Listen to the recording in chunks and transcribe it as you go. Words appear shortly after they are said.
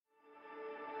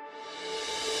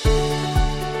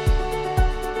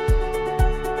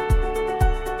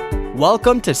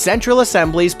Welcome to Central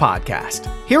Assembly's podcast.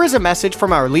 Here is a message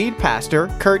from our lead pastor,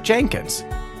 Kurt Jenkins.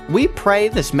 We pray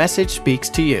this message speaks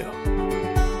to you.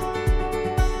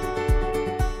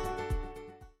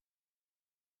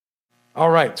 All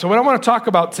right, so what I want to talk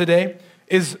about today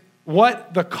is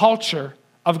what the culture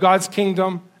of God's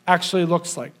kingdom actually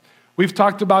looks like. We've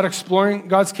talked about exploring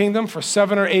God's kingdom for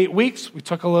 7 or 8 weeks. We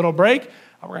took a little break.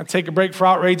 We're going to take a break for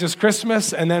Outrageous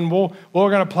Christmas, and then we're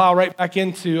going to plow right back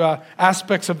into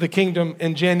aspects of the kingdom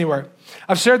in January.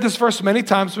 I've shared this verse many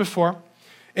times before.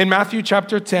 In Matthew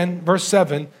chapter 10, verse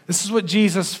 7, this is what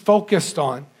Jesus focused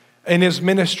on in his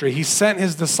ministry. He sent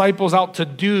his disciples out to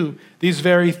do these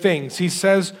very things. He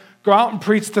says, go out and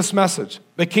preach this message.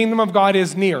 The kingdom of God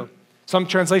is near. Some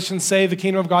translations say the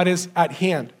kingdom of God is at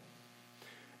hand.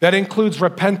 That includes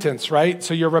repentance, right?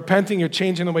 So you're repenting, you're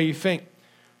changing the way you think.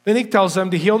 Then he tells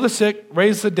them to heal the sick,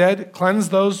 raise the dead, cleanse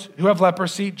those who have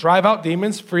leprosy, drive out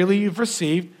demons. Freely you've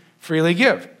received, freely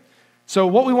give. So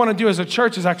what we want to do as a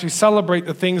church is actually celebrate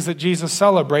the things that Jesus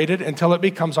celebrated until it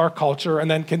becomes our culture,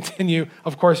 and then continue,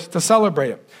 of course, to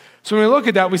celebrate it. So when we look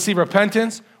at that, we see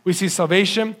repentance, we see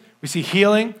salvation, we see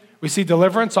healing, we see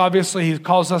deliverance. Obviously, he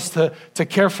calls us to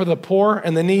care for the poor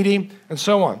and the needy, and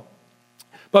so on.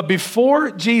 But before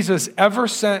Jesus ever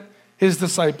sent his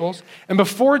disciples, and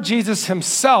before Jesus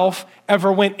himself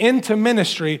ever went into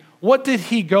ministry, what did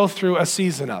he go through a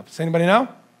season of? Does anybody know?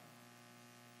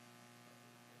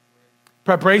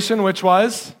 Preparation, which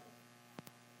was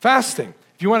fasting.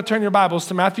 If you want to turn your Bibles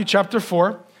to Matthew chapter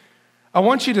 4, I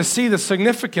want you to see the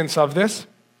significance of this.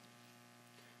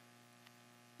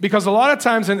 Because a lot of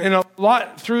times, in a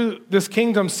lot through this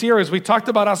kingdom series, we talked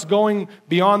about us going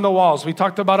beyond the walls. We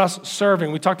talked about us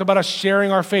serving. We talked about us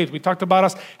sharing our faith. We talked about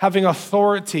us having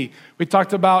authority. We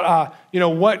talked about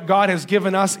what God has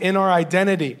given us in our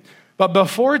identity. But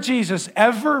before Jesus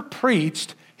ever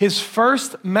preached his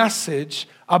first message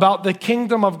about the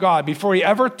kingdom of God, before he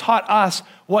ever taught us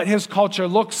what his culture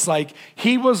looks like,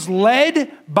 he was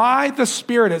led by the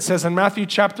Spirit. It says in Matthew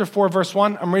chapter 4, verse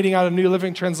 1, I'm reading out a New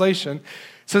Living Translation.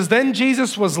 It says, then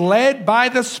Jesus was led by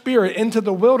the Spirit into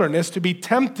the wilderness to be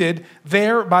tempted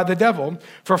there by the devil.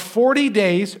 For 40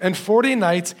 days and 40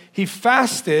 nights, he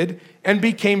fasted and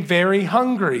became very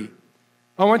hungry.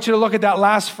 I want you to look at that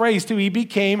last phrase too. He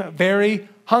became very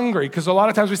hungry. Because a lot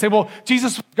of times we say, well,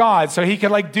 Jesus was God, so he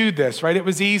could do this, right? It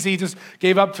was easy. He just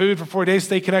gave up food for 40 days,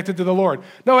 stay connected to the Lord.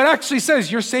 No, it actually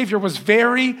says your Savior was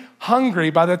very hungry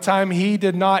by the time he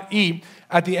did not eat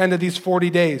at the end of these 40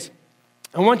 days.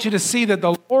 I want you to see that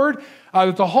the Lord,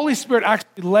 the Holy Spirit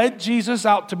actually led Jesus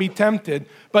out to be tempted,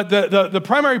 but the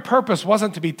primary purpose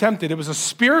wasn't to be tempted. It was a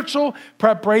spiritual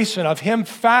preparation of him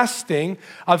fasting,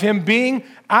 of him being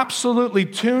absolutely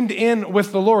tuned in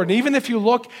with the Lord. And even if you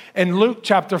look in Luke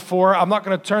chapter 4, I'm not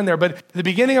going to turn there, but at the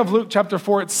beginning of Luke chapter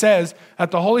 4, it says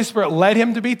that the Holy Spirit led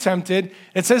him to be tempted.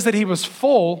 It says that he was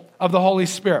full of the Holy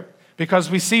Spirit, because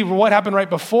we see what happened right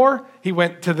before he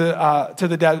went to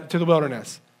the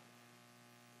wilderness.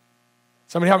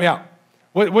 Somebody help me out.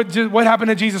 What happened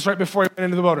to Jesus right before he went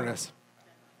into the wilderness?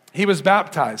 He was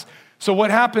baptized. So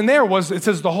what happened there was, it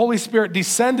says the Holy Spirit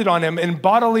descended on him in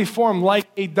bodily form like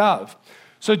a dove.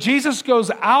 So Jesus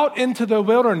goes out into the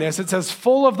wilderness, it says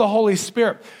full of the Holy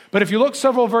Spirit. But if you look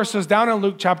several verses down in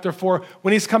Luke chapter 4,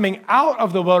 when he's coming out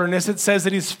of the wilderness, it says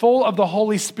that he's full of the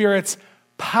Holy Spirit's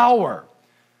power.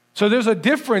 So there's a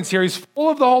difference here. He's full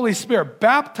of the Holy Spirit,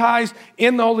 baptized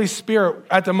in the Holy Spirit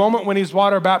at the moment when he's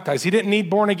water baptized. He didn't need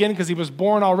born again because he was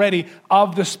born already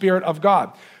of the Spirit of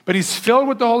God. But he's filled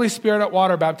with the Holy Spirit at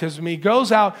water baptism. He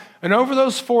goes out, and over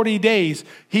those 40 days,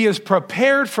 he is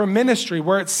prepared for ministry,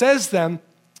 where it says then,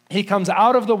 he comes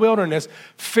out of the wilderness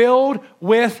filled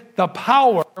with the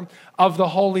power of the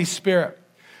Holy Spirit.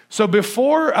 So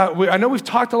before, I know we've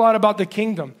talked a lot about the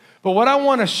kingdom, but what I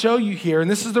want to show you here, and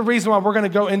this is the reason why we're going to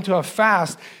go into a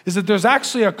fast, is that there's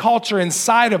actually a culture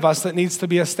inside of us that needs to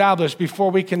be established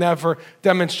before we can ever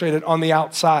demonstrate it on the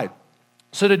outside.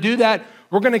 So to do that,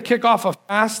 we're going to kick off a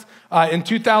fast in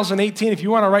 2018. If you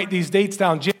want to write these dates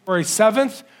down, January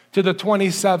 7th to the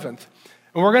 27th.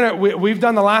 And we've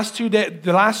done the last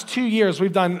 2 years,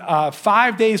 we've done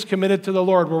 5 days committed to the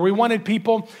Lord, where we wanted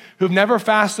people who've never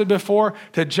fasted before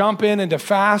to jump in and to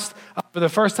fast for the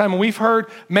first time. And we've heard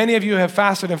many of you have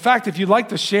fasted. In fact, if you'd like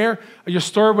to share your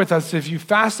story with us, if you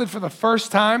fasted for the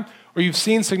first time, or you've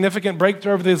seen significant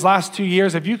breakthrough over these last 2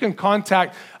 years, if you can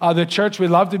contact the church, we'd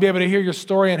love to be able to hear your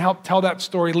story and help tell that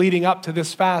story leading up to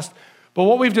this fast. But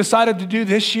what we've decided to do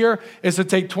this year is to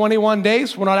take 21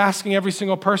 days. We're not asking every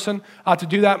single person to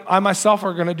do that. I myself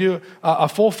are going to do a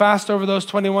full fast over those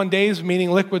 21 days,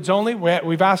 meaning liquids only.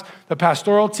 We've asked the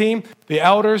pastoral team, the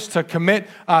elders, to commit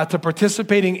to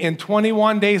participating in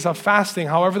 21 days of fasting,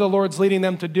 however the Lord's leading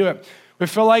them to do it. We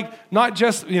feel like not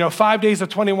just 5 days of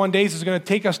 21 days is going to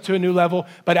take us to a new level,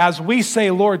 but as we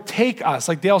say, Lord, take us,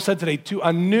 like Dale said today, to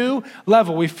a new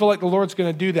level, we feel like the Lord's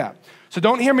going to do that. So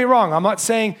don't hear me wrong. I'm not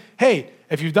saying, hey,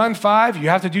 if you've done 5, you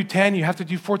have to do 10, you have to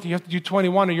do 14, you have to do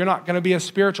 21, or you're not going to be as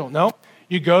spiritual. No,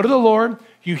 you go to the Lord,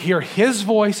 you hear his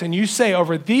voice, and you say,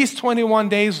 over these 21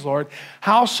 days, Lord,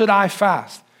 how should I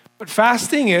fast? What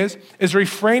fasting is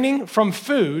refraining from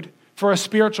food for a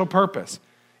spiritual purpose.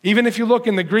 Even if you look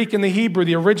in the Greek and the Hebrew,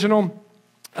 the original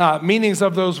meanings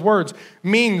of those words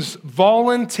means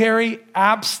voluntary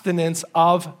abstinence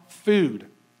of food.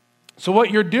 So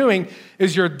what you're doing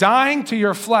is you're dying to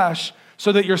your flesh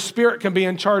so that your spirit can be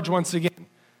in charge once again.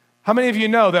 How many of you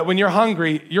know that when you're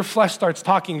hungry, your flesh starts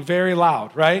talking very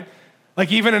loud, right?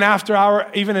 Like even an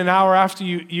hour after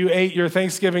you ate your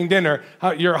Thanksgiving dinner,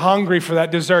 you're hungry for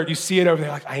that dessert. You see it over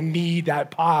there, like, I need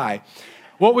that pie.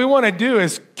 What we want to do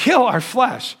is kill our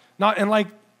flesh, not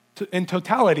in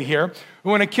totality here. We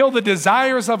want to kill the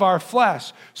desires of our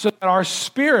flesh so that our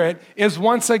spirit is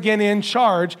once again in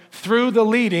charge through the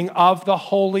leading of the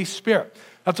Holy Spirit.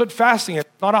 That's what fasting is.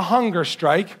 It's not a hunger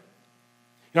strike.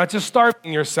 You're not just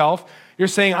starving yourself. You're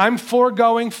saying, I'm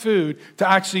foregoing food to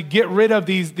actually get rid of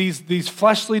these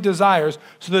fleshly desires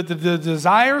so that the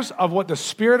desires of what the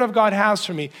Spirit of God has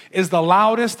for me is the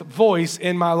loudest voice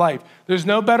in my life. There's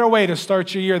no better way to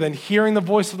start your year than hearing the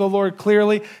voice of the Lord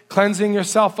clearly, cleansing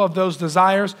yourself of those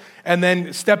desires, and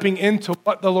then stepping into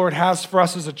what the Lord has for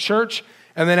us as a church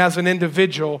and then as an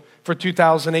individual for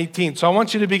 2018. So I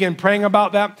want you to begin praying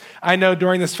about that. I know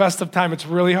during this festive time, it's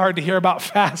really hard to hear about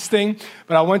fasting,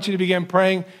 but I want you to begin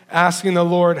praying, asking the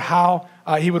Lord how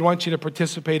he would want you to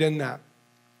participate in that.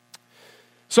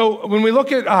 So when we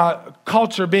look at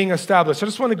culture being established, I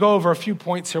just want to go over a few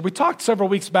points here. We talked several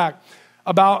weeks back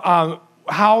about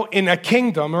how in a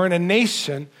kingdom or in a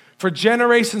nation, for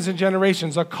generations and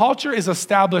generations, a culture is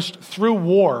established through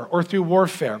war or through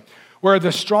warfare, where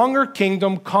the stronger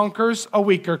kingdom conquers a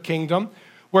weaker kingdom,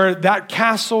 where that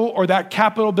castle or that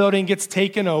Capitol building gets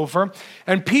taken over,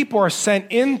 and people are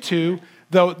sent into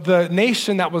the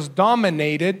nation that was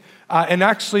dominated, and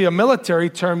actually a military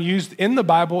term used in the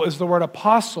Bible is the word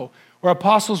apostle, where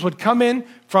apostles would come in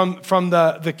from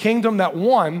the kingdom that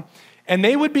won, and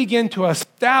they would begin to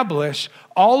establish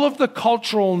all of the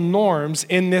cultural norms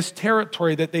in this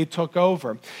territory that they took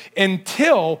over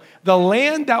until the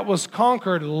land that was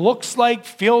conquered looks like,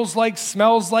 feels like,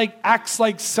 smells like, acts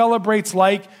like, celebrates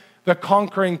like the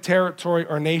conquering territory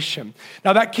or nation.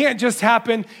 Now, that can't just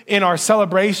happen in our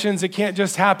celebrations. It can't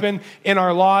just happen in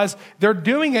our laws. They're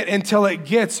doing it until it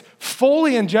gets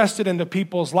fully ingested into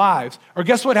people's lives. Or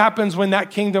guess what happens when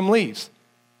that kingdom leaves?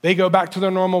 They go back to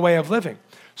their normal way of living.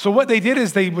 So what they did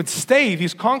is they would stay,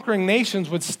 these conquering nations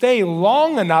would stay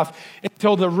long enough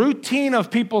until the routine of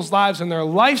people's lives and their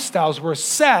lifestyles were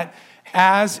set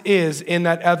as is in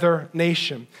that other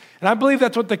nation. And I believe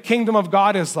that's what the kingdom of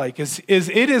God is like, is it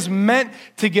is meant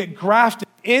to get grafted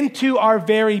into our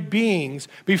very beings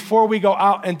before we go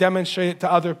out and demonstrate it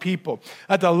to other people.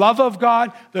 That the love of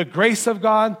God, the grace of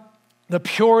God, the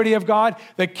purity of God,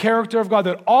 the character of God,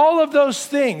 that all of those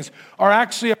things are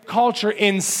actually a culture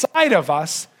inside of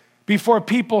us before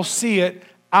people see it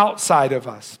outside of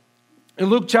us. In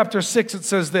Luke chapter 6, it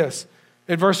says this,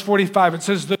 in verse 45, it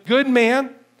says, the good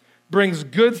man brings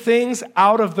good things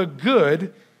out of the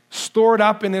good stored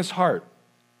up in his heart.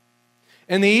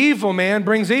 And the evil man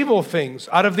brings evil things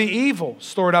out of the evil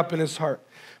stored up in his heart.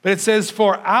 But it says,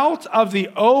 for out of the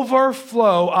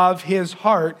overflow of his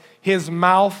heart, his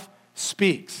mouth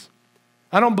speaks.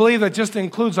 I don't believe that just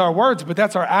includes our words, but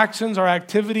that's our actions, our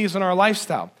activities, and our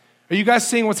lifestyle. Are you guys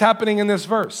seeing what's happening in this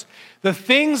verse? The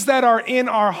things that are in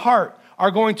our heart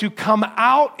are going to come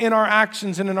out in our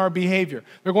actions and in our behavior.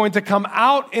 They're going to come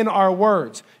out in our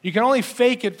words. You can only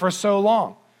fake it for so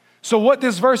long. So what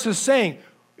this verse is saying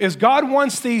is God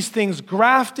wants these things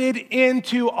grafted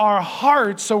into our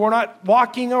hearts so we're not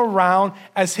walking around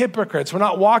as hypocrites. We're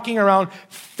not walking around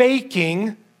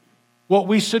faking what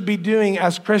we should be doing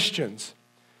as Christians.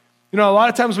 You know, a lot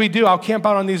of times we do, I'll camp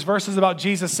out on these verses about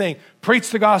Jesus saying, preach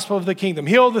the gospel of the kingdom,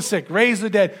 heal the sick, raise the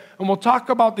dead. And we'll talk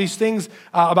about these things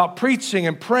about preaching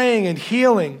and praying and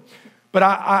healing. But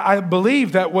I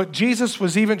believe that what Jesus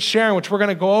was even sharing, which we're going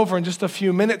to go over in just a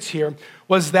few minutes here,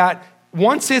 was that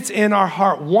once it's in our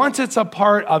heart, once it's a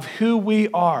part of who we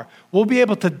are, we'll be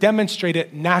able to demonstrate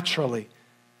it naturally.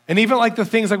 And even like the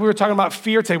things like we were talking about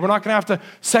fear today, we're not going to have to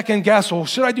second guess, well,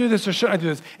 should I do this or should I do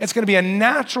this? It's going to be a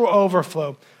natural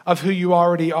overflow of who you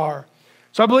already are.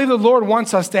 So I believe the Lord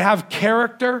wants us to have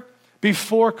character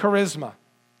before charisma.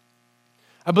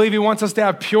 I believe he wants us to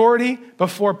have purity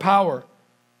before power.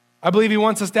 I believe he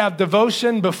wants us to have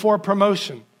devotion before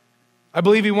promotion. I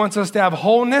believe he wants us to have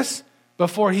wholeness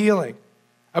before healing.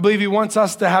 I believe he wants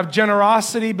us to have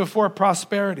generosity before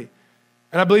prosperity.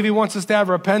 And I believe he wants us to have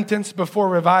repentance before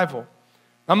revival.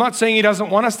 I'm not saying he doesn't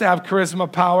want us to have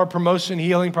charisma, power, promotion,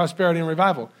 healing, prosperity, and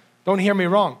revival. Don't hear me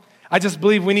wrong. I just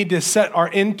believe we need to set our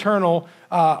internal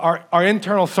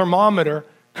thermometer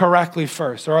correctly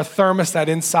first, or a thermostat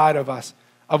inside of us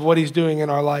of what he's doing in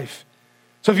our life.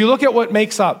 So if you look at what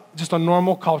makes up just a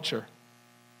normal culture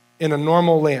in a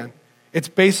normal land, it's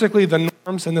basically the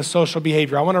norms and the social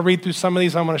behavior. I want to read through some of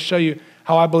these. I want to show you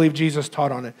how I believe Jesus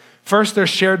taught on it. First, there's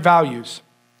shared values.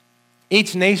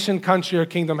 Each nation, country, or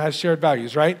kingdom has shared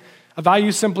values, right? A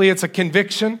value simply, it's a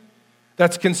conviction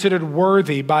that's considered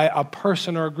worthy by a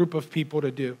person or a group of people to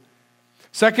do.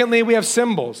 Secondly, we have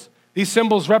symbols. These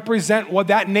symbols represent what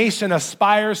that nation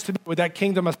aspires to be, what that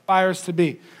kingdom aspires to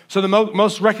be. So the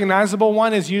most recognizable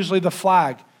one is usually the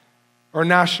flag or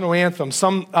national anthem.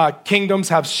 Some kingdoms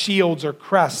have shields or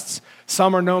crests.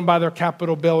 Some are known by their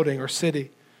capital building or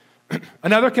city.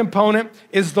 Another component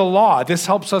is the law. This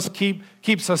helps us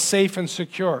keeps us safe and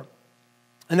secure.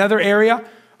 Another area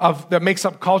that makes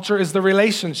up culture is the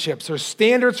relationships, or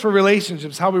standards for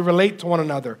relationships, how we relate to one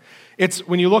another. It's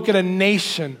when you look at a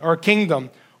nation or a kingdom,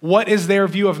 what is their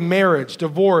view of marriage,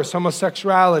 divorce,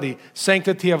 homosexuality,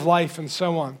 sanctity of life, and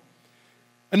so on.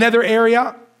 Another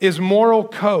area is moral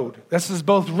code. This is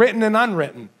both written and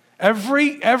unwritten.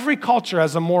 Every culture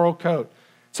has a moral code.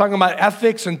 It's talking about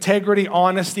ethics, integrity,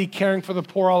 honesty, caring for the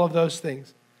poor, all of those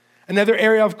things. Another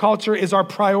area of culture is our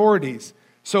priorities.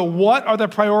 So what are the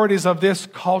priorities of this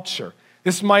culture?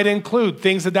 This might include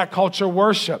things that culture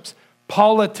worships,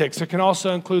 politics. It can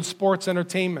also include sports,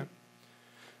 entertainment.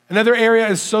 Another area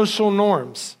is social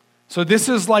norms. So this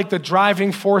is like the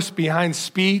driving force behind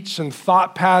speech and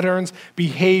thought patterns,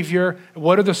 behavior.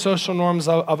 What are the social norms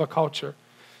of a culture?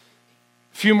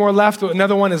 A few more left.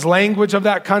 Another one is language of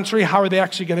that country. How are they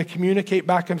actually going to communicate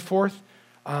back and forth?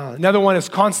 Another one is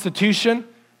constitution.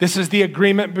 This is the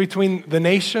agreement between the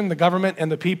nation, the government, and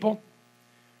the people.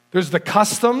 There's the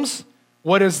customs.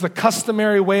 What is the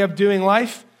customary way of doing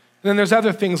life? And then there's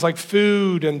other things like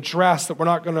food and dress that we're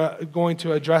not going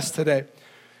to address today.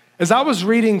 As I was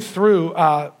reading through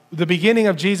the beginning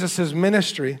of Jesus'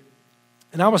 ministry,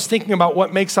 and I was thinking about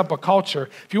what makes up a culture.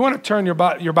 If you want to turn your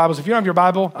Bibles, if you don't have your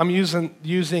Bible, I'm using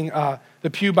the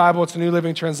Pew Bible. It's a New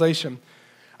Living Translation.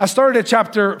 I started at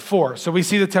chapter 4. So we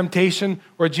see the temptation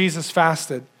where Jesus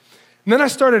fasted. And then I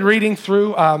started reading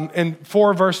through in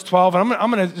 4 verse 12. And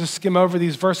I'm going to just skim over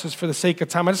these verses for the sake of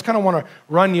time. I just kind of want to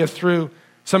run you through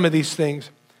some of these things.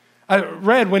 I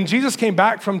read when Jesus came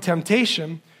back from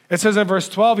temptation, it says in verse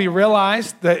 12, he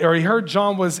heard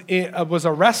John was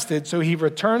arrested, so he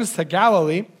returns to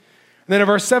Galilee. And then in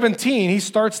verse 17, he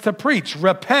starts to preach,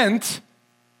 repent,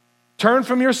 turn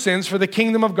from your sins, for the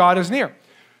kingdom of God is near.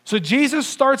 So Jesus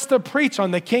starts to preach on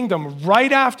the kingdom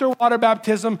right after water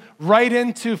baptism, right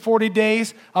into 40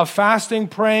 days of fasting,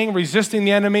 praying, resisting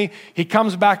the enemy. He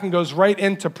comes back and goes right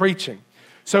into preaching.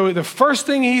 So the first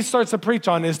thing he starts to preach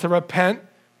on is to repent,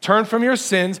 turn from your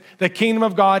sins. The kingdom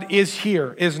of God is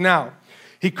here, is now.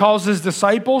 He calls his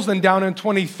disciples, and down in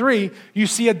 23, you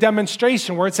see a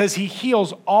demonstration where it says he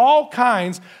heals all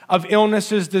kinds of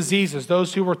illnesses, diseases,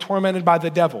 those who were tormented by the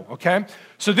devil, okay?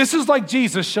 So this is like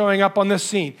Jesus showing up on this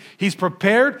scene. He's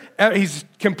prepared, he's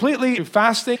completely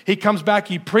fasting. He comes back,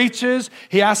 he preaches,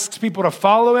 he asks people to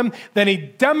follow him, then he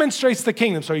demonstrates the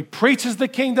kingdom. So he preaches the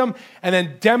kingdom and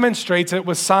then demonstrates it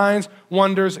with signs,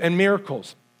 wonders, and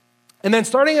miracles. And then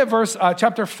starting at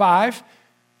chapter 5,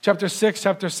 chapter 6,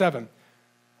 chapter 7,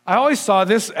 I always saw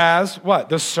this as what?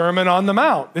 The Sermon on the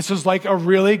Mount. This is like a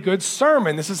really good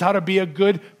sermon. This is how to be a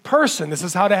good person. This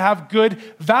is how to have good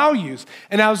values.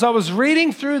 And as I was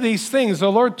reading through these things,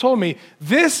 the Lord told me,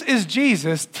 this is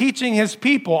Jesus teaching his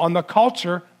people on the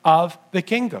culture of the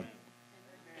kingdom.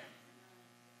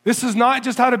 This is not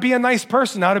just how to be a nice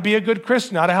person, how to be a good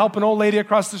Christian, how to help an old lady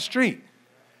across the street.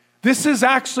 This is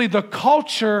actually the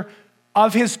culture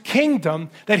of his kingdom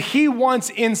that he wants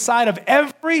inside of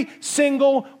every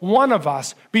single one of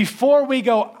us before we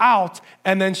go out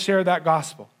and then share that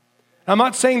gospel. I'm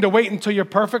not saying to wait until you're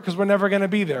perfect because we're never going to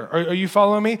be there. Are you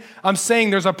following me? I'm saying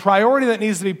there's a priority that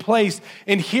needs to be placed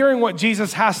in hearing what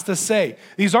Jesus has to say.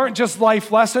 These aren't just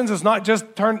life lessons. It's not just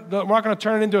we're not going to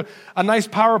turn it into a nice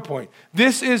PowerPoint.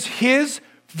 This is his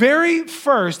very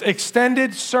first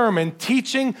extended sermon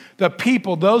teaching the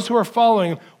people, those who are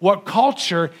following, what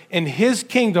culture in his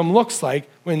kingdom looks like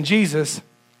when Jesus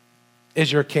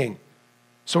is your king.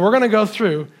 So we're going to go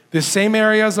through the same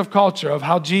areas of culture of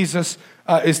how Jesus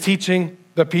is teaching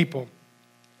the people.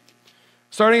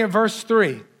 Starting at verse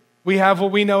 3, we have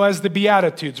what we know as the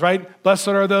Beatitudes, right? Blessed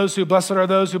are those who, blessed are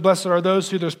those who, blessed are those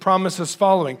who, there's promises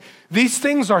following. These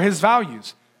things are his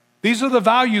values. These are the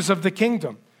values of the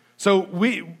kingdom. So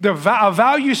a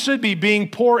value should be being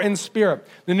poor in spirit.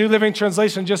 The New Living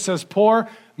Translation just says poor.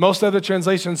 Most other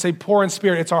translations say poor in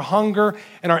spirit. It's our hunger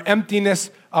and our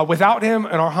emptiness without him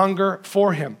and our hunger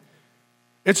for him.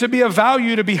 It should be a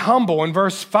value to be humble in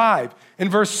verse 5. In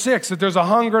verse 6, that there's a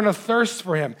hunger and a thirst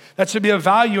for him. That should be a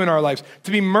value in our lives.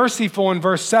 To be merciful in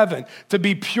verse 7. To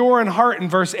be pure in heart in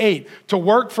verse 8. To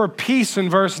work for peace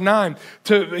in verse 9.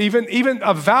 To even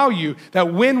a value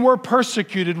that when we're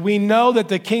persecuted, we know that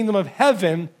the kingdom of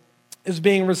heaven is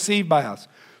being received by us.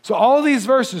 So all of these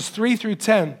verses, 3 through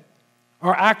 10,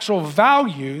 are actual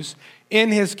values in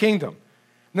his kingdom.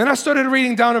 And then I started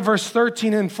reading down to verse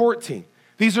 13 and 14.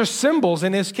 These are symbols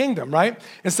in his kingdom, right?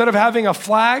 Instead of having a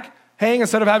flag hang,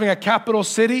 instead of having a capital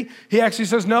city, he actually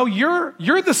says, no, you're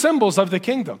the symbols of the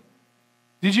kingdom.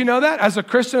 Did you know that? As a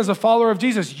Christian, as a follower of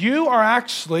Jesus, you are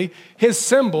actually his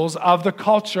symbols of the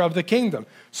culture of the kingdom.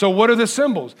 So what are the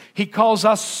symbols? He calls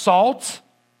us salt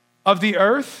of the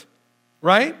earth,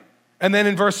 right? And then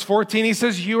in verse 14, he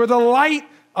says, you are the light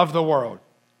of the world.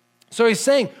 So he's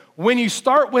saying, when you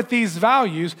start with these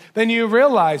values, then you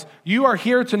realize you are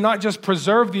here to not just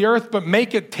preserve the earth, but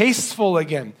make it tasteful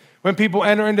again when people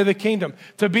enter into the kingdom.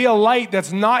 To be a light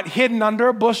that's not hidden under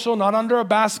a bushel, not under a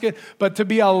basket, but to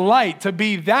be a light, to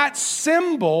be that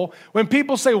symbol when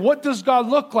people say, what does God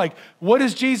look like? What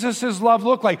does Jesus' love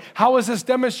look like? How is this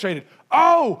demonstrated?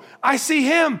 Oh, I see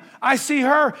him. I see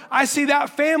her. I see that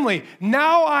family.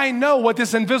 Now I know what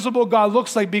this invisible God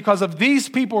looks like because of these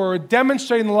people who are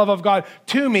demonstrating the love of God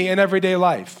to me in everyday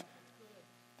life.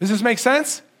 Does this make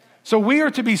sense? So we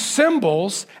are to be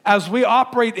symbols as we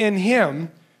operate in him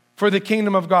for the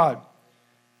kingdom of God.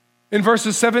 In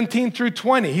verses 17 through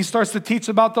 20, he starts to teach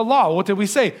about the law. What did we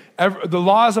say? The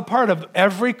law is a part of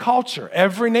every culture.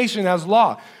 Every nation has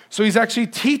law. So he's actually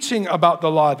teaching about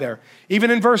the law there. Even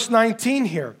in verse 19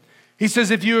 here, he says,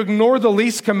 if you ignore the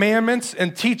least commandments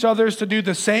and teach others to do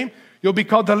the same, you'll be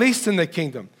called the least in the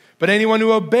kingdom. But anyone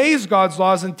who obeys God's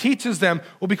laws and teaches them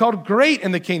will be called great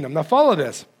in the kingdom. Now follow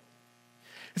this.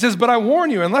 It says, but I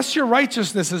warn you, unless your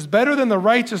righteousness is better than the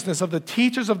righteousness of the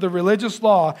teachers of the religious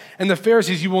law and the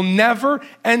Pharisees, you will never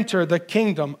enter the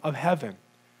kingdom of heaven.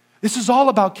 This is all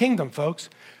about kingdom, folks.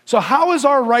 So how is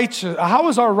our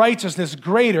righteousness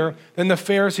greater than the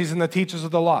Pharisees and the teachers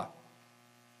of the law?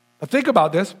 Now think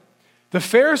about this. The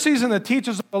Pharisees and the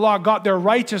teachers of the law got their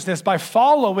righteousness by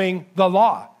following the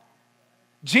law.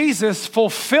 Jesus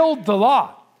fulfilled the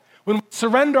law. When we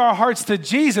surrender our hearts to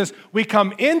Jesus, we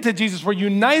come into Jesus, we're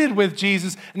united with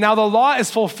Jesus, and now the law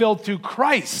is fulfilled through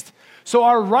Christ. So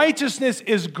our righteousness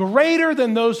is greater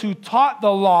than those who taught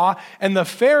the law and the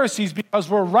Pharisees because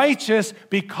we're righteous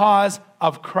because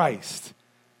of Christ.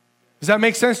 Does that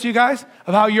make sense to you guys?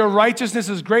 Of how your righteousness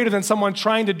is greater than someone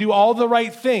trying to do all the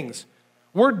right things.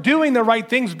 We're doing the right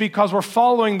things because we're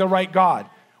following the right God.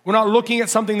 We're not looking at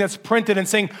something that's printed and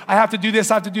saying, I have to do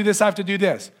this, I have to do this, I have to do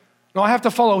this. No, I have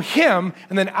to follow him,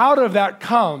 and then out of that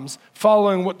comes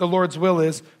following what the Lord's will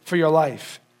is for your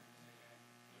life.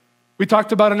 We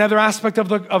talked about another aspect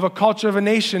of a culture of a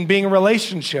nation being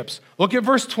relationships. Look at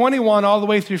verse 21 all the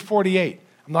way through 48.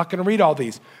 I'm not going to read all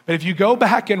these, but if you go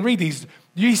back and read these,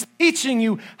 he's teaching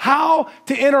you how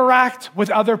to interact with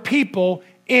other people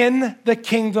in the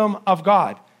kingdom of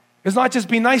God. It's not just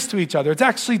be nice to each other. It's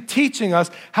actually teaching us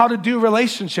how to do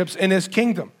relationships in his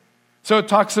kingdom. So it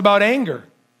talks about anger.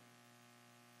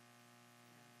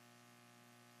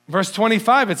 Verse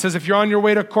 25, it says, if you're on your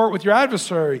way to court with your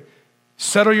adversary,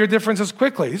 settle your differences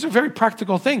quickly. These are very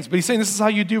practical things, but he's saying this is how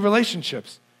you do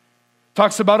relationships.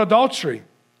 Talks about adultery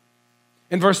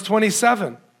in verse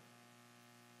 27.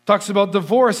 Talks about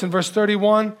divorce in verse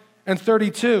 31 and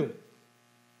 32.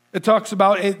 It talks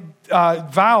about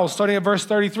vows starting at verse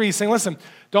 33. He's saying, listen,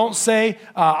 don't say,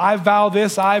 I vow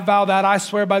this, I vow that, I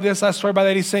swear by this, I swear by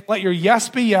that. He's saying, let your yes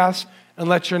be yes and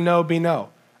let your no be no.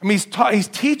 I mean, he's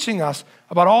teaching us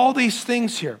about all these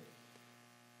things here.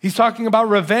 He's talking about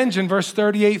revenge in verse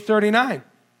 38, 39.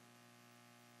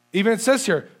 Even it says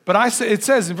here, it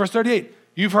says in verse 38,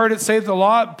 you've heard it say the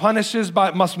law punishes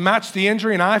must match the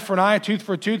injury, an eye for an eye, a tooth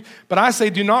for a tooth. But I say,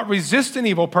 do not resist an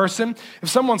evil person. If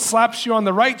someone slaps you on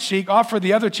the right cheek, offer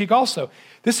the other cheek also.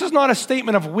 This is not a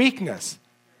statement of weakness.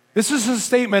 This is a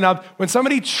statement of when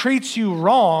somebody treats you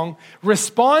wrong,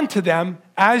 respond to them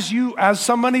as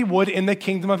somebody would in the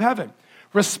kingdom of heaven.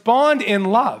 Respond in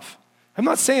love. I'm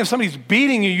not saying if somebody's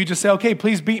beating you, you just say, okay,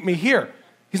 please beat me here.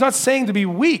 He's not saying to be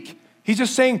weak. He's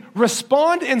just saying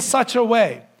respond in such a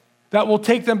way that will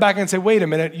take them back and say, wait a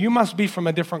minute, you must be from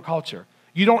a different culture.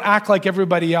 You don't act like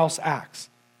everybody else acts.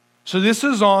 So this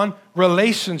is on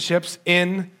relationships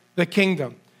in the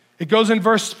kingdom. It goes in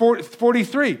verse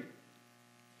 43.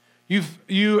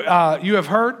 You have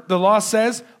heard, the law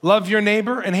says, love your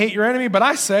neighbor and hate your enemy. But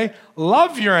I say,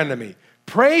 love your enemy.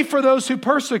 Pray for those who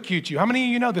persecute you. How many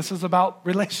of you know this is about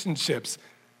relationships?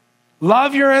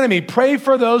 Love your enemy. Pray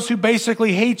for those who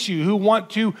basically hate you, who want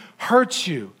to hurt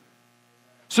you.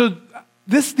 So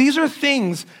these are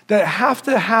things that have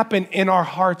to happen in our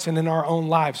hearts and in our own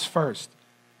lives first.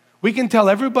 We can tell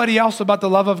everybody else about the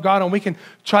love of God and we can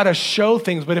try to show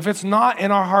things, but if it's not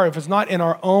in our heart, if it's not in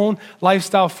our own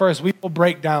lifestyle first, we will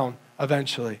break down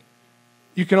eventually.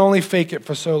 You can only fake it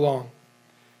for so long.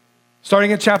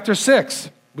 Starting at chapter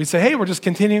 6, we say, hey, we're just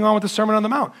continuing on with the Sermon on the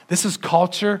Mount. This is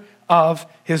culture of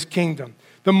his kingdom.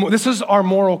 This is our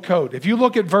moral code. If you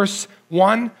look at verse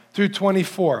 1 through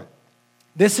 24,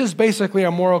 this is basically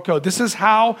our moral code. This is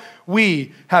how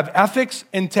we have ethics,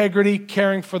 integrity,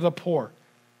 caring for the poor.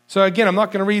 So again, I'm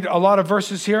not going to read a lot of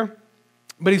verses here,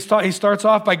 but he starts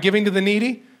off by giving to the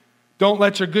needy. Don't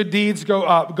let your good deeds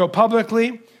go publicly.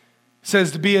 It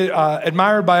says to be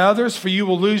admired by others, for you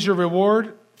will lose your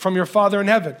reward from your Father in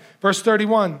heaven. Verse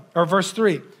 31, or verse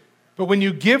 3. But when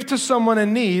you give to someone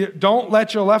in need, don't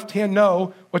let your left hand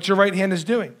know what your right hand is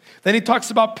doing. Then he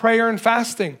talks about prayer and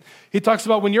fasting. He talks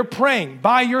about when you're praying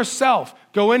by yourself,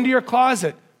 go into your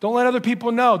closet. Don't let other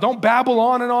people know. Don't babble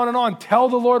on and on and on. Tell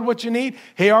the Lord what you need.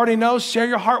 He already knows. Share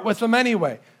your heart with him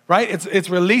anyway, right? It's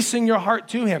releasing your heart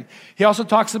to him. He also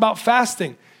talks about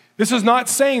fasting. This is not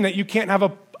saying that you can't have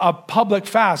a public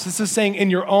fast. This is saying in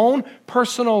your own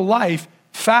personal life,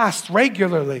 fast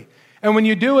regularly. And when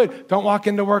you do it, don't walk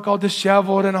into work all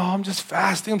disheveled and, I'm just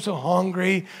fasting. I'm so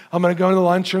hungry. I'm going to go into the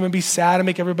lunchroom and be sad and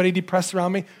make everybody depressed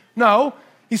around me. No.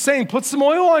 He's saying, put some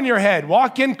oil on your head.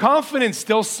 Walk in confidence.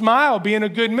 Still smile. Be in a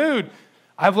good mood.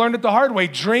 I've learned it the hard way.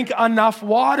 Drink enough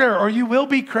water or you will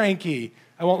be cranky.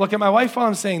 I won't look at my wife while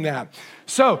I'm saying that.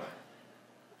 So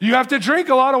you have to drink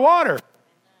a lot of water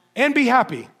and be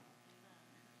happy.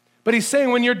 But he's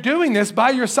saying when you're doing this,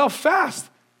 by yourself, fast.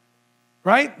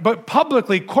 Right? But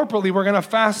publicly, corporately, we're going to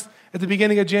fast at the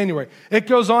beginning of January. It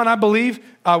goes on, I believe,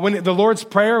 when the Lord's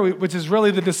Prayer, which is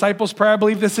really the disciples' prayer, I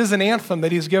believe this is an anthem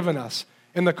that he's given us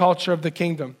in the culture of the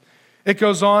kingdom. It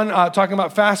goes on talking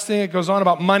about fasting. It goes on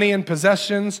about money and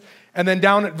possessions. And then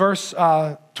down at verse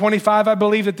 25, I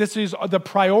believe that this is the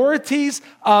priorities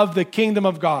of the kingdom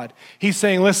of God. He's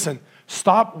saying, listen,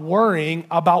 stop worrying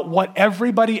about what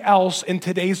everybody else in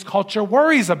today's culture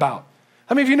worries about.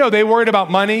 How many of you know they worried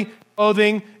about money,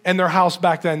 clothing, and their house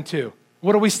back then too?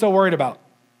 What are we still worried about?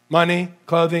 Money,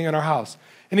 clothing, and our house.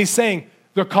 And he's saying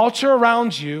the culture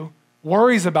around you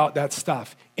worries about that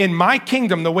stuff. In my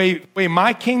kingdom, the way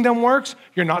my kingdom works,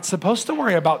 you're not supposed to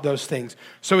worry about those things.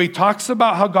 So he talks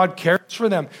about how God cares for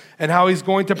them and how he's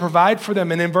going to provide for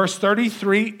them. And in verse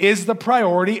 33 is the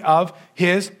priority of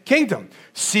his kingdom.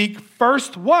 Seek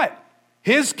first what?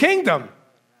 His kingdom.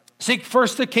 Seek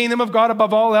first the kingdom of God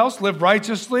above all else, live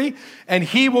righteously, and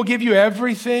he will give you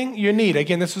everything you need.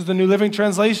 Again, this is the New Living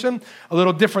Translation, a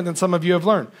little different than some of you have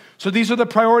learned. So these are the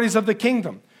priorities of the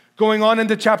kingdom. Going on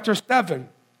into chapter 7,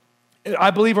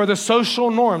 I believe are the social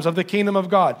norms of the kingdom of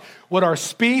God, what our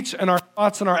speech and our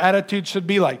thoughts and our attitudes should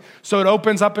be like. So it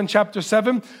opens up in chapter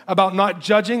 7 about not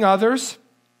judging others.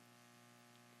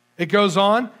 It goes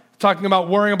on talking about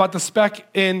worrying about the speck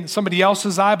in somebody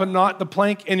else's eye, but not the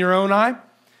plank in your own eye.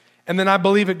 And then I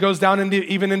believe it goes down into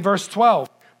even in verse 12,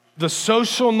 the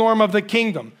social norm of the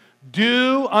kingdom.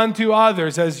 Do unto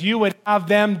others as you would have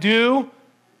them do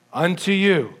unto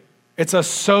you. It's a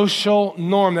social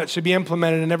norm that should be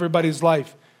implemented in everybody's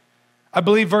life. I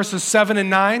believe verses 7 and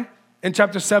 9 in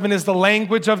chapter 7 is the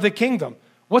language of the kingdom.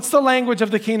 What's the language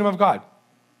of the kingdom of God?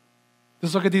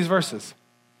 Just look at these verses.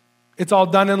 It's all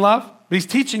done in love, but he's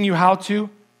teaching you how to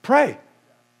pray.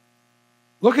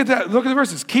 Look at that. Look at the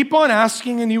verses. Keep on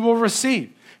asking and you will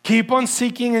receive. Keep on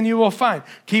seeking and you will find.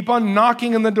 Keep on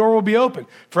knocking and the door will be open.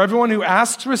 For everyone who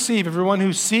asks, receive. Everyone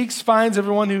who seeks, finds.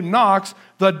 Everyone who knocks,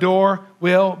 the door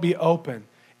will be open.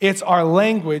 It's our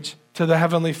language to the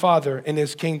Heavenly Father in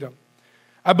his kingdom.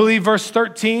 I believe verse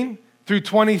 13 through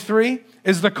 23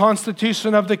 is the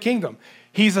constitution of the kingdom.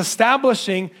 He's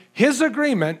establishing his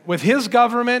agreement with his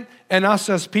government and us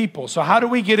as people. So how do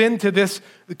we get into this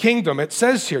kingdom? It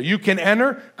says here, you can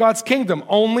enter God's kingdom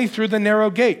only through the narrow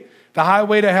gate. The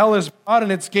highway to hell is broad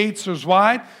and its gates are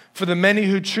wide for the many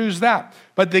who choose that.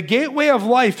 But the gateway of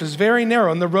life is very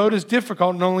narrow and the road is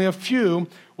difficult and only a few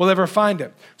will ever find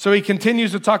it. So he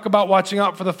continues to talk about watching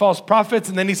out for the false prophets.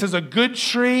 And then he says a good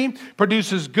tree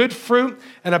produces good fruit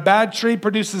and a bad tree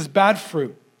produces bad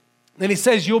fruit. Then he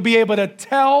says you'll be able to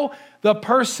tell the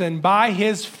person by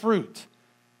his fruit.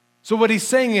 So what he's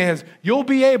saying is you'll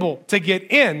be able to get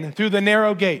in through the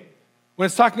narrow gate. When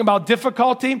it's talking about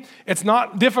difficulty, it's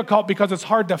not difficult because it's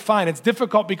hard to find. It's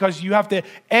difficult because you have to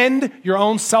end your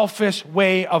own selfish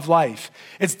way of life.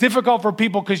 It's difficult for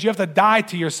people because you have to die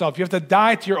to yourself. You have to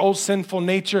die to your old sinful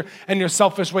nature and your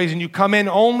selfish ways, and you come in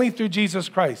only through Jesus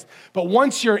Christ. But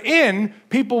once you're in,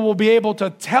 people will be able to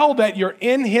tell that you're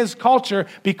in his culture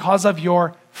because of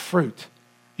your fruit.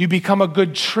 You become a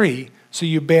good tree, so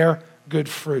you bear good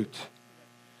fruit.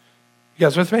 You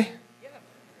guys with me? Yeah.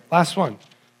 Last one.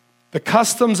 The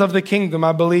customs of the kingdom,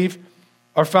 I believe,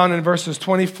 are found in verses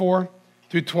 24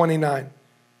 through 29.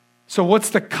 So what's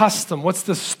the custom? What's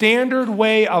the standard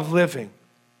way of living?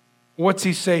 What's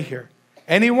he say here?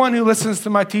 Anyone who listens to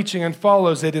my teaching and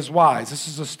follows it is wise. This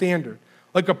is a standard.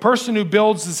 Like a person who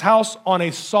builds his house on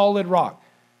a solid rock.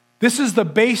 This is the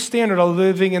base standard of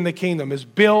living in the kingdom, is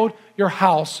build your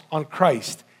house on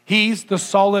Christ. He's the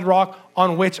solid rock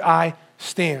on which I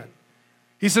stand.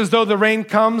 He says, though the rain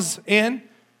comes in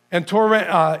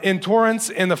torrents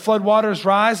and the floodwaters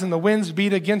rise and the winds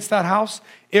beat against that house,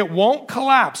 it won't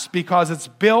collapse because it's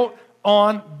built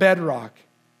on bedrock.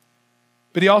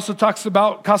 But he also talks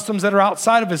about customs that are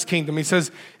outside of his kingdom. He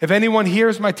says, if anyone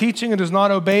hears my teaching and does not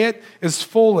obey it, is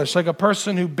foolish, like a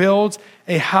person who builds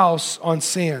a house on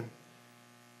sand.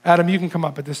 Adam, you can come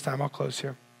up at this time. I'll close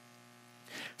here.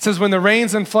 It says, when the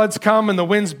rains and floods come and the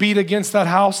winds beat against that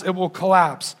house, it will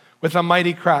collapse with a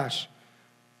mighty crash.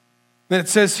 Then it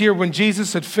says here, when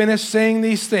Jesus had finished saying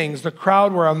these things, the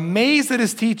crowd were amazed at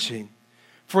his teaching,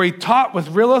 for he taught with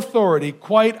real authority,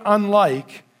 quite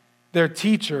unlike their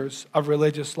teachers of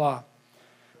religious law.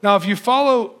 Now, if you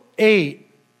follow 8,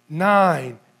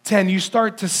 9, 10, you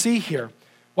start to see here,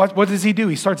 what does he do?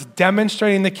 He starts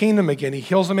demonstrating the kingdom again. He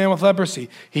heals a man with leprosy.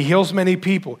 He heals many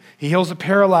people. He heals a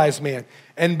paralyzed man.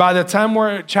 And by the time we're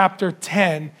at chapter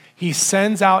 10, he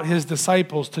sends out his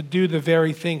disciples to do the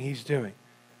very thing he's doing.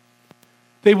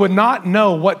 They would not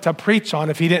know what to preach on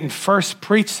if he didn't first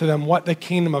preach to them what the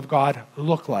kingdom of God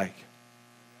looked like.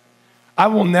 I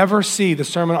will never see the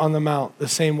Sermon on the Mount the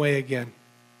same way again.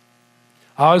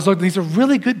 I always look, these are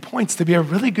really good points to be a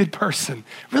really good person,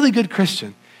 really good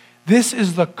Christian. This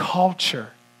is the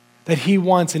culture that he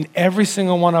wants in every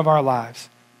single one of our lives.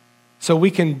 So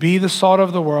we can be the salt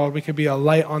of the world. We can be a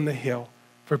light on the hill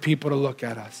for people to look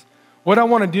at us. What I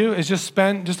want to do is just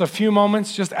spend just a few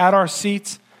moments just at our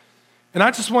seats. And I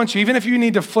just want you, even if you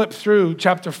need to flip through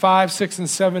chapter 5, 6, and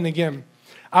 7 again,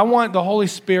 I want the Holy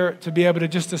Spirit to be able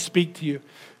to speak to you.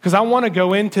 Because I want to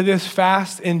go into this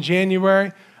fast in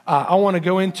January. I want to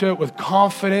go into it with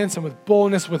confidence and with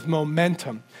boldness, with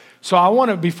momentum. So I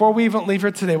want to, before we even leave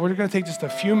here today, we're going to take just a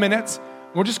few minutes.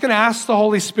 We're just going to ask the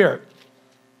Holy Spirit.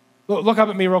 Look up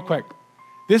at me real quick.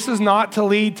 This is not to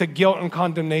lead to guilt and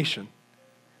condemnation.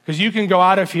 Because you can go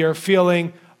out of here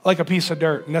feeling like a piece of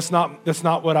dirt. And that's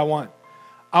not what I want.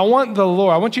 I want the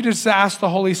Lord, I want you to just ask the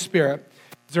Holy Spirit,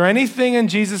 is there anything in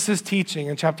Jesus' teaching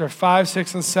in chapter 5,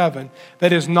 6, and 7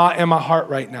 that is not in my heart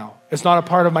right now? It's not a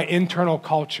part of my internal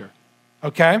culture,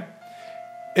 okay?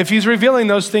 If he's revealing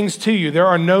those things to you, there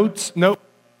are notes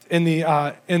in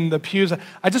the pews.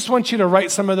 I just want you to write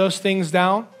some of those things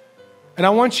down. And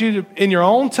I want you to, in your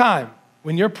own time,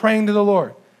 when you're praying to the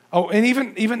Lord, and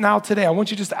even now today, I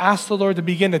want you just to ask the Lord to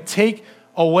begin to take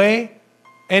away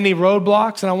any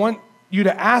roadblocks. And I want you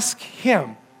to ask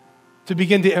him to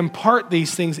begin to impart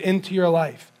these things into your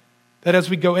life. That as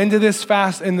we go into this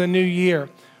fast in the new year,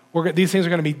 these things are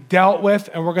going to be dealt with,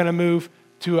 and we're going to move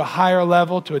to a higher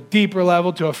level, to a deeper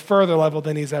level, to a further level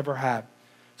than he's ever had.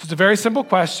 So it's a very simple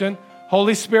question.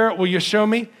 Holy Spirit, will you show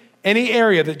me any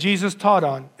area that Jesus taught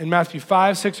on in Matthew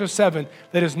 5, 6, or 7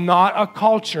 that is not a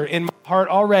culture in my heart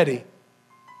already?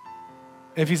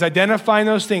 If he's identifying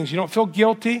those things, you don't feel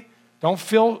guilty. Don't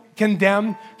feel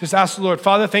condemned. Just ask the Lord,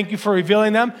 Father, thank you for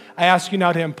revealing them. I ask you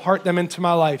now to impart them into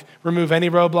my life. Remove any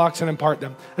roadblocks and impart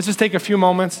them. Let's just take a few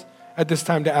moments at this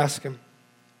time to ask him.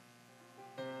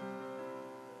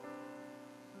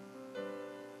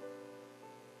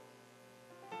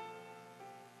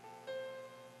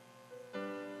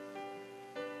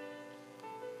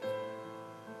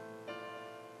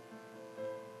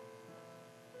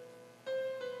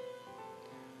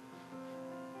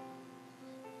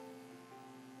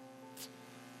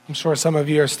 I'm sure some of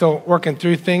you are still working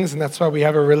through things, and that's why we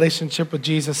have a relationship with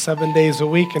Jesus 7 days a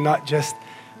week and not just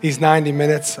these 90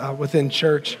 minutes within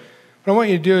church. What I want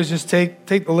you to do is just take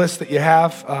the list that you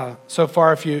have so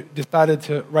far if you decided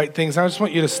to write things. I just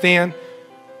want you to stand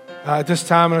at this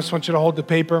time, and I just want you to hold the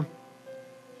paper.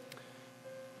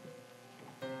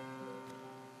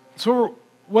 So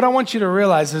what I want you to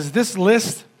realize is this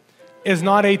list is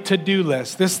not a to-do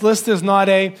list. This list is not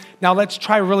now let's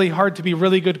try really hard to be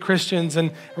really good Christians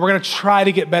and we're going to try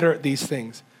to get better at these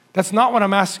things. That's not what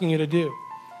I'm asking you to do.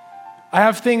 I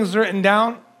have things written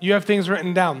down. You have things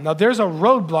written down. Now there's a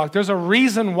roadblock. There's a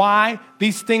reason why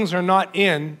these things are not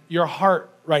in your heart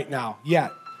right now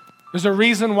yet. There's a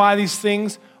reason why these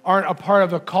things aren't a part of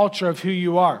the culture of who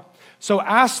you are. So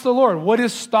ask the Lord, what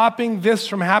is stopping this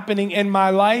from happening in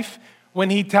my life? When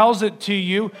he tells it to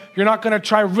you, you're not going to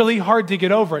try really hard to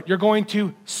get over it. You're going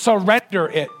to surrender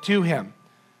it to him.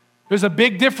 There's a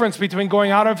big difference between going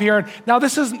out of here and, now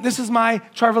this is my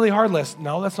try really hard list.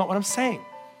 No, that's not what I'm saying.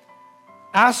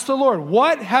 Ask the Lord,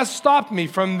 what has stopped me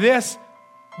from this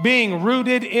being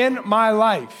rooted in my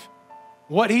life?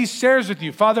 What he shares with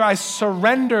you. Father, I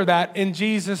surrender that in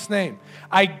Jesus' name.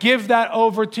 I give that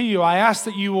over to you. I ask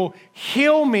that you will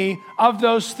heal me of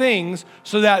those things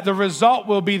so that the result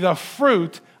will be the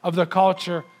fruit of the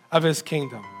culture of his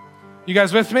kingdom. You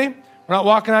guys with me? We're not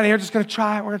walking out of here just going to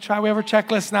try. We're going to try. We have a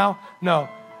checklist now? No.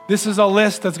 This is a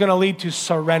list that's going to lead to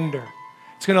surrender.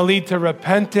 It's going to lead to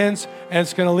repentance, and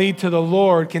it's going to lead to the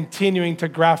Lord continuing to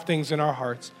graft things in our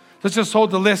hearts. Let's just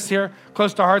hold the list here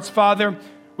close to our hearts. Father,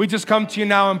 we just come to you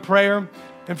now in prayer.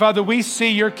 And Father, we see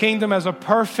your kingdom as a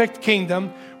perfect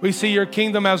kingdom. We see your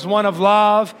kingdom as one of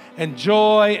love and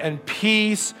joy and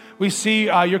peace. We see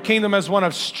your kingdom as one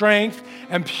of strength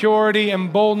and purity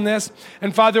and boldness.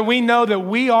 And Father, we know that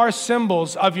we are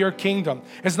symbols of your kingdom.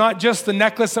 It's not just the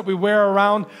necklace that we wear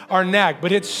around our neck,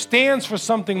 but it stands for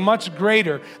something much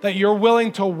greater, that you're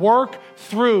willing to work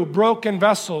through broken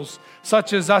vessels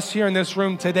such as us here in this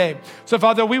room today. So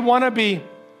Father, we want to be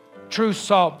true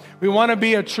salt. We want to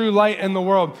be a true light in the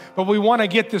world, but we want to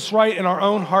get this right in our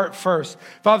own heart first.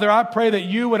 Father, I pray that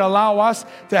you would allow us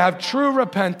to have true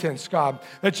repentance, God,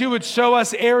 that you would show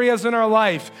us areas in our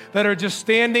life that are just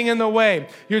standing in the way.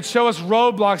 You'd show us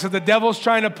roadblocks that the devil's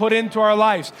trying to put into our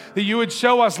lives, that you would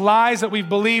show us lies that we've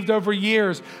believed over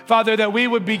years. Father, that we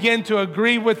would begin to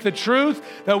agree with the truth,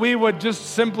 that we would just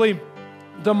simply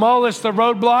demolish the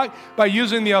roadblock by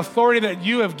using the authority that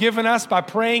you have given us by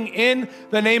praying in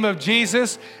the name of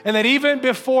Jesus. And that even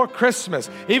before Christmas,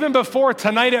 even before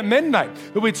tonight at midnight,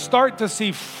 that we'd start to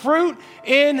see fruit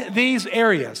in these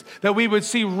areas, that we would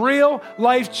see real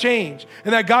life change.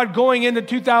 And that God, going into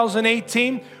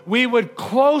 2018, we would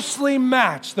closely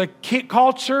match the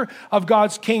culture of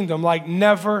God's kingdom like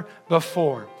never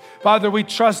before. Father, we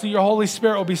trust that your Holy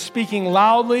Spirit will be speaking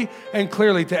loudly and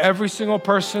clearly to every single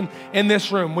person in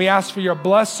this room. We ask for your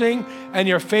blessing and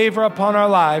your favor upon our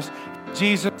lives. In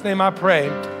Jesus' name I pray.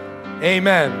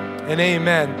 Amen and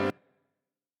amen.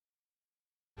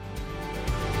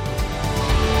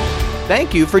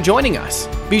 Thank you for joining us.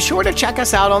 Be sure to check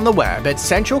us out on the web at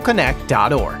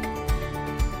centralconnect.org.